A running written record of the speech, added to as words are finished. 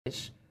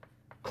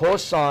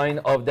cosine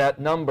of that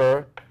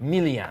number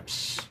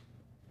milliamps.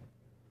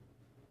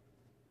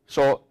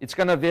 So it's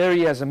going to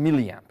vary as a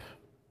milliamp,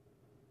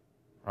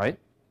 right?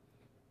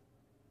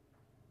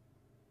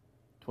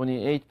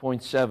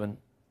 28.7. Does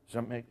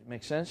that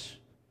make sense?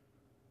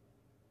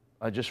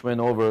 I just went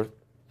over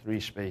 3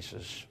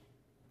 spaces.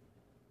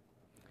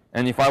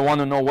 And if I want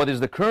to know what is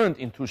the current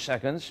in 2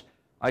 seconds,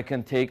 I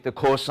can take the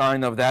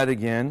cosine of that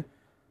again.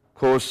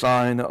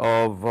 Cosine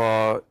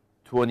of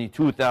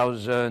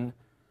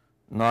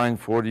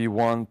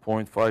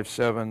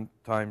 22,941.57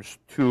 times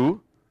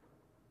 2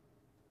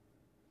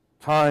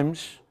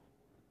 times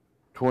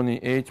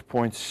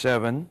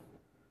 28.7.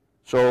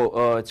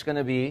 So it's going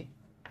to be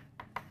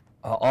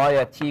I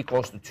at t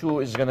equals to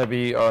 2 is going to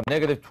be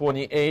negative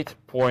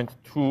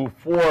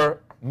 28.24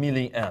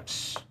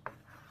 milliamps.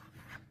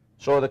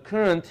 So the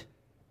current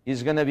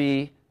is going to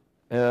be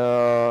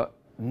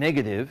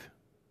negative,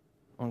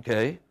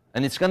 okay?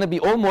 And it's going to be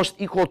almost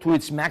equal to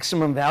its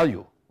maximum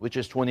value, which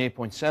is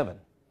 28.7.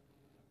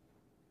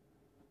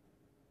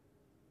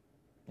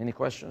 Any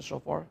questions so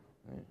far?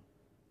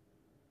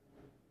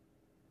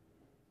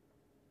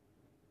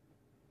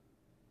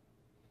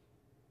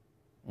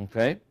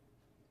 Okay.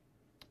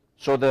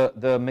 So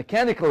the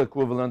mechanical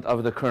equivalent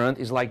of the current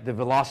is like the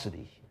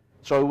velocity.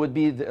 So it would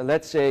be,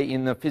 let's say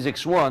in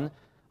physics 1,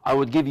 I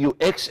would give you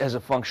x as a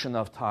function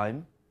of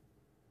time,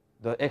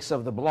 the x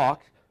of the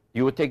block.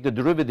 You would take the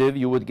derivative,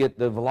 you would get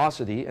the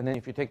velocity, and then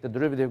if you take the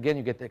derivative again,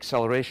 you get the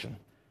acceleration,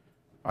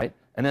 right?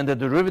 And then the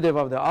derivative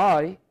of the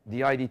I,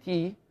 the I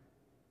dt,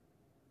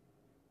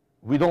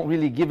 we don't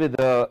really give it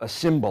a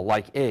symbol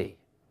like A.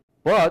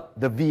 But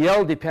the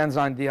VL depends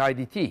on the I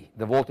dt,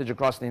 the voltage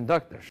across the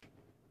inductors,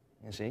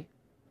 you see?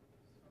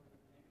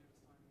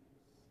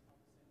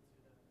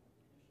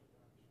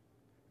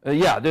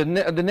 Yeah, the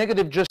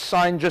negative just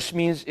sign just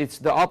means it's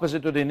the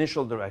opposite to the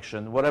initial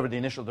direction, whatever the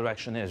initial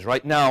direction is.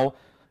 Right now,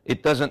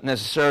 it doesn't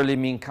necessarily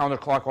mean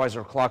counterclockwise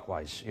or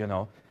clockwise, you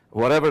know.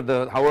 However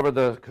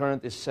the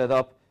current is set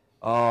up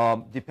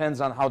depends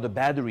on how the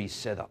battery is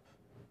set up.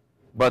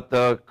 But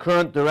the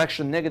current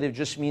direction negative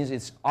just means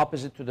it's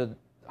opposite to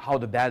how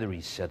the battery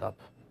is set up,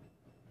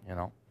 you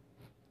know.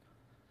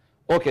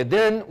 Okay,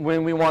 then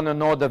when we want to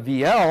know the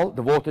VL,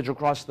 the voltage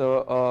across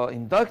the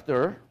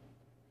inductor,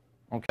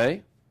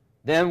 okay,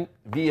 then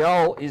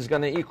VL is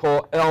going to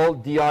equal L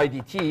di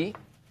dt.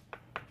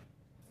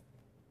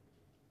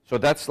 So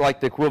that's like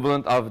the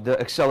equivalent of the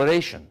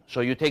acceleration. So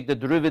you take the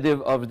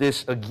derivative of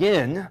this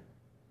again.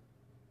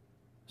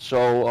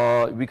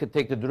 So we could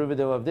take the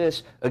derivative of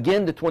this.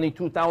 Again, the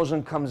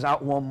 22,000 comes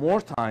out one more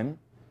time.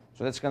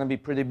 So that's going to be a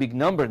pretty big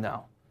number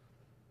now.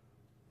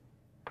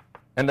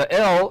 And the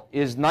L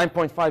is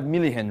 9.5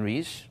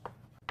 millihenries.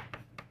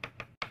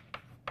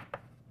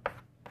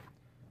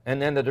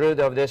 And then the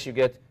derivative of this, you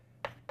get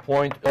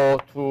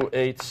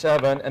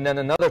 0.0287, and then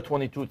another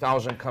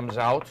 22,000 comes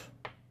out.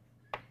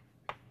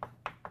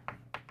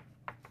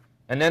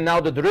 And then now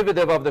the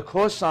derivative of the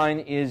cosine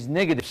is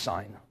negative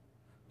sign.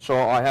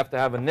 So I have to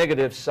have a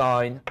negative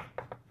sign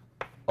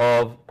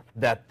of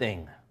that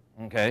thing,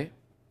 okay?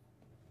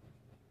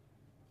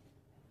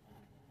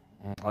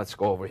 Let's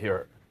go over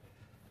here.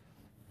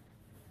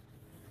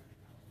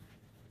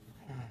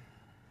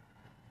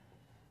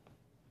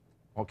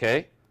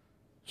 Okay?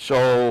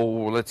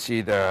 So let's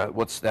see there,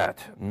 what's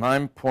that?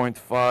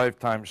 9.5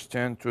 times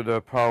 10 to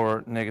the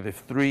power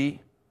negative 3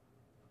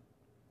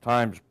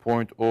 times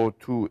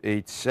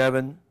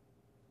 0.0287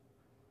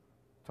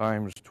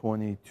 times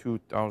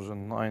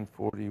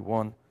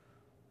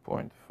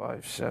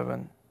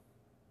 22,941.57,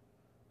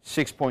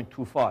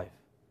 6.25.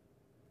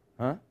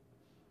 Huh?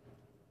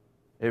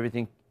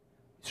 Everything,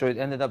 so it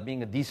ended up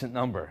being a decent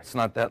number. It's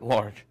not that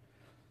large.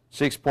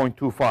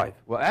 6.25.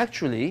 Well,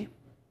 actually,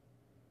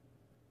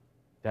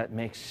 that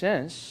makes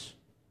sense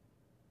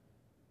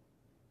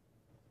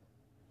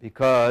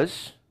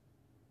because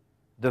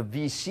the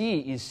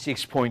VC is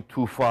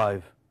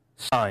 6.25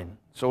 sine.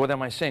 So what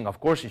am I saying?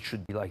 Of course it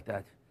should be like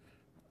that.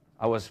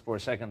 I was, for a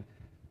second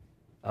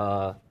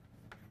I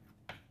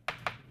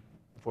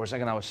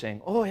was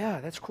saying, oh yeah,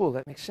 that's cool,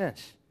 that makes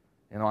sense.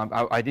 You know,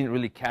 I didn't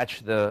really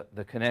catch the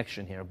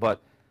connection here,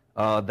 but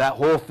that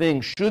whole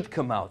thing should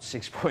come out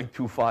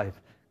 6.25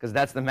 because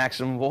that's the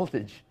maximum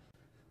voltage.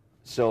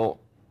 So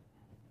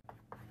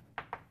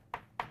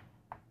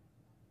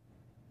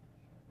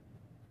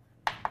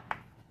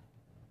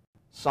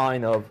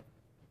sine of,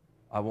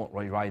 I won't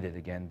rewrite it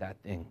again, that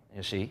thing,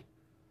 you see.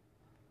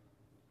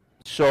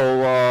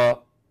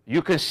 So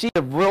you can see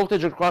the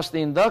voltage across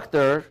the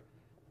inductor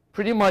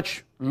pretty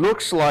much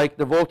looks like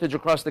the voltage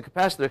across the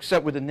capacitor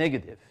except with a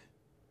negative,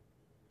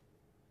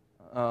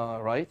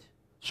 right?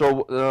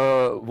 So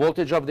the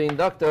voltage of the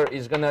inductor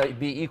is going to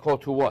be equal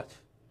to what?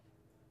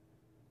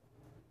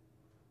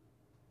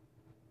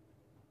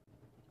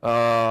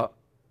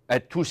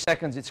 At 2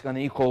 seconds it's going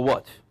to equal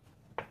what?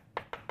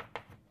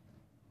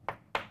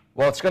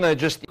 Well, it's going to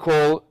just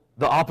equal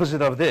the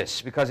opposite of this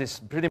because it's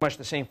pretty much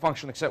the same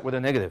function except with a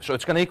negative. So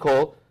it's going to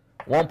equal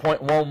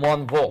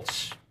 1.11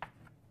 volts.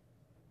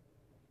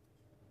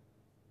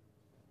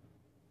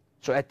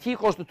 So at t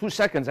equals to 2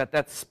 seconds, at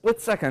that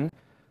split second,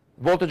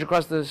 voltage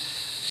across the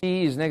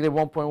C is negative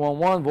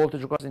 1.11,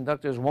 voltage across the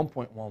inductor is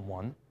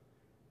 1.11.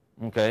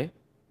 Okay?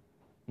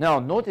 Now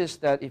notice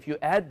that if you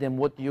add them,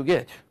 what do you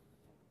get?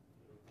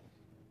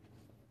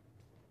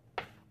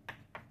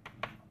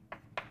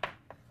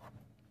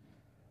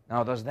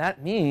 Now does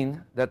that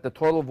mean that the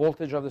total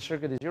voltage of the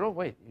circuit is 0?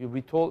 Wait,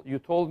 you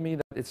told me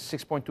that it's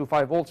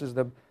 6.25 volts is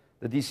the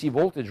DC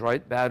voltage,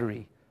 right?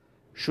 Battery.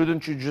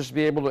 Shouldn't you just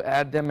be able to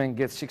add them and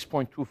get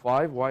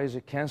 6.25? Why is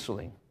it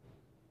canceling?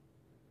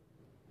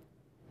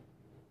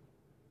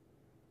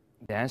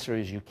 The answer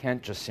is you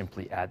can't just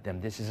simply add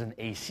them. This is an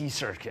AC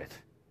circuit.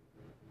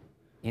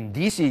 In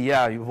DC,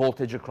 yeah, your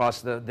voltage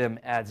across them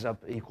adds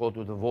up equal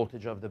to the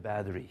voltage of the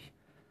battery.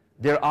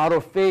 They're out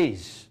of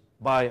phase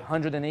by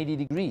 180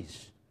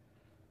 degrees.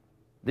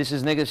 This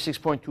is negative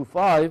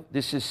 6.25.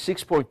 This is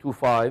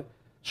 6.25.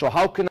 So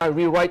how can I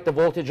rewrite the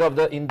voltage of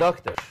the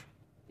inductor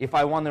if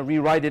I want to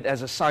rewrite it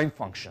as a sine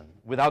function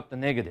without the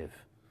negative?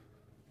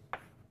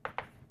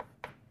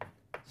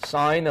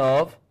 Sine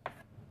of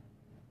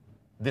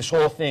this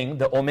whole thing,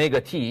 the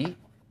omega t,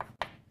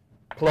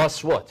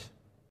 plus what?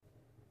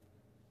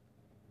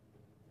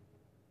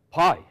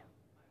 Pi,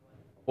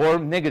 or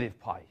negative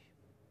pi.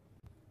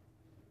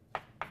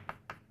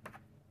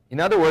 In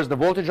other words, the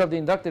voltage of the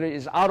inductor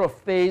is out of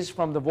phase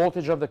from the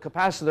voltage of the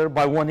capacitor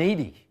by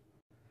 180.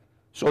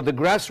 So the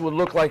graphs would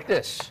look like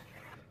this.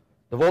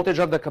 The voltage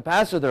of the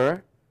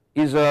capacitor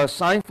is a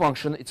sine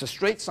function. It's a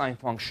straight sine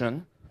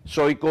function.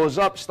 So it goes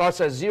up, starts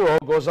at 0,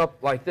 goes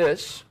up like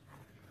this.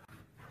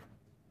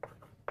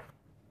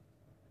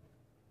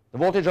 The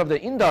voltage of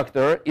the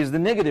inductor is the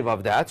negative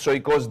of that. So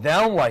it goes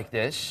down like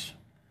this.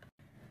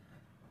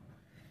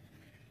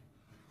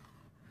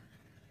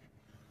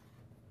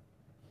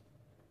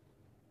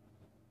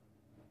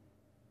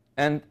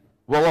 And,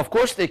 well, of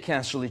course they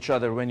cancel each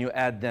other when you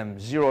add them.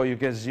 0, you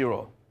get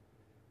 0.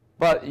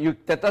 But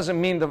that doesn't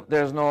mean that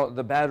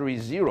the battery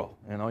is 0.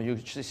 You know, you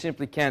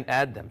simply can't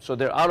add them. So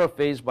they're out of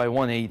phase by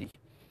 180.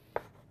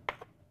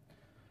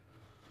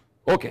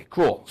 Okay,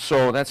 cool.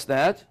 So that's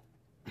that.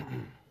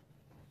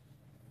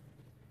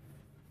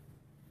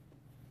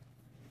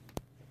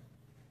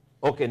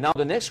 Okay, now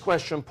the next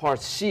question,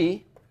 part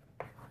C,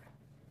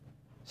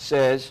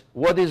 says,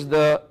 what is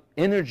the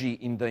energy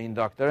in the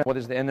inductor? What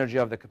is the energy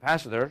of the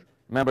capacitor?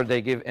 Remember,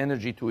 they give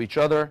energy to each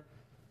other.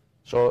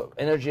 So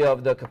energy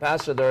of the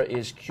capacitor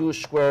is Q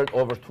squared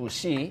over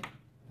 2C.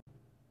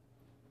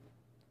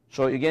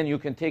 So again, you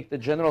can take the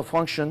general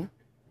function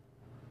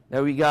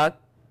that we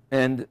got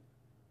and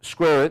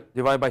square it,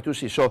 divide by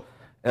 2C. So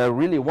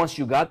really, once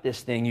you got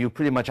this thing, you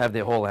pretty much have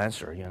the whole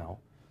answer, you know.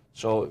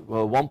 So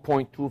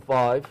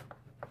 1.25.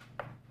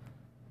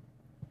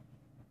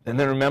 And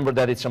then remember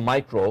that it's a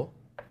micro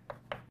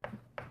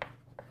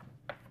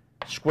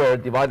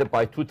squared divided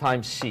by 2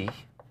 times C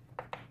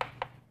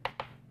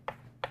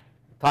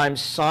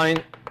times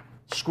sine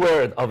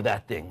squared of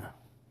that thing.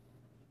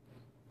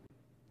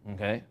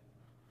 Okay?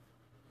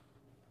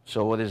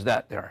 So what is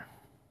that there?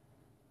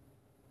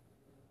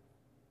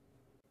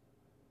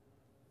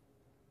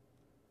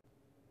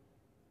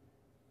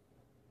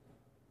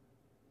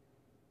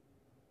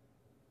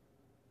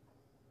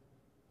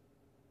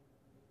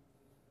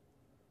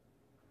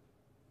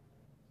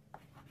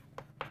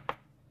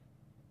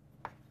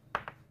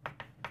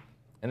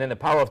 And then the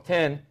power of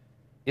 10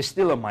 is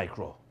still a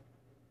micro,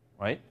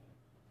 right?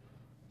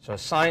 So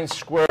sine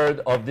squared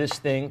of this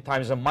thing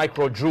times a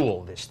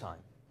microjoule this time.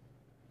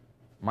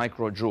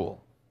 Microjoule.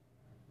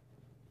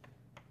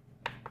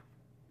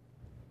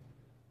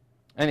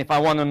 And if I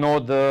want to know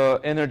the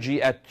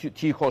energy at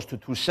t equals to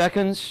 2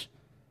 seconds,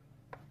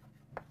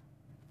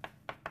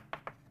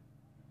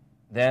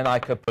 then I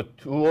could put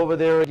 2 over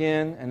there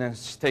again, and then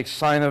take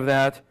sine of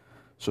that.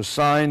 So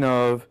sine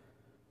of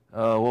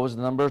what was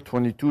the number?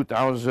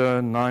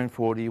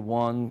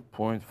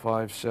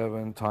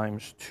 22,941.57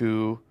 times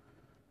 2.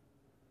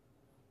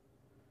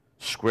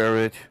 Square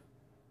it.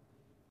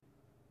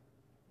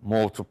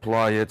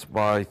 Multiply it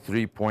by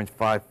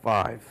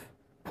 3.55.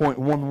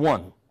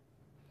 0.11.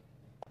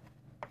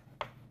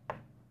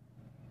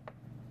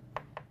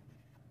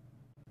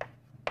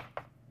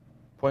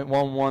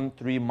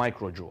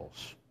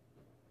 microjoules.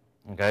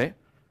 Okay?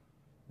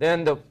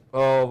 Then the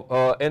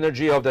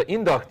energy of the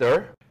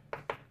inductor,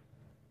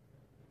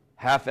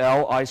 half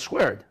L I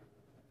squared.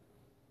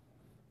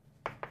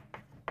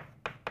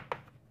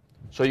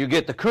 So you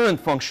get the current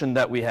function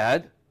that we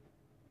had.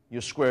 You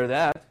square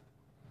that.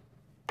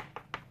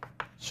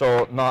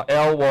 So now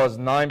L was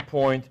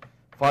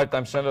 9.5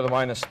 times 10 to the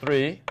minus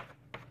 3.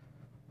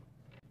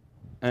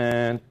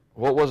 And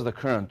what was the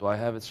current? Do I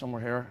have it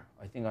somewhere here?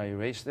 I think I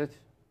erased it.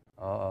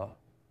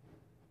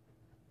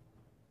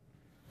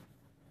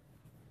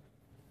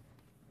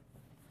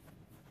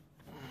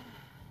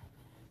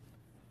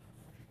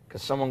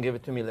 Because someone gave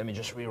it to me. Let me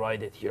just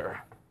rewrite it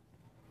here.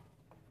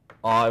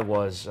 I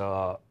was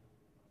what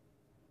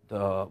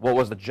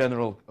was the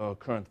general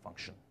current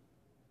function?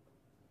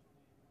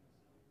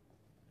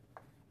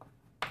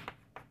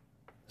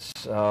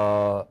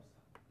 Sine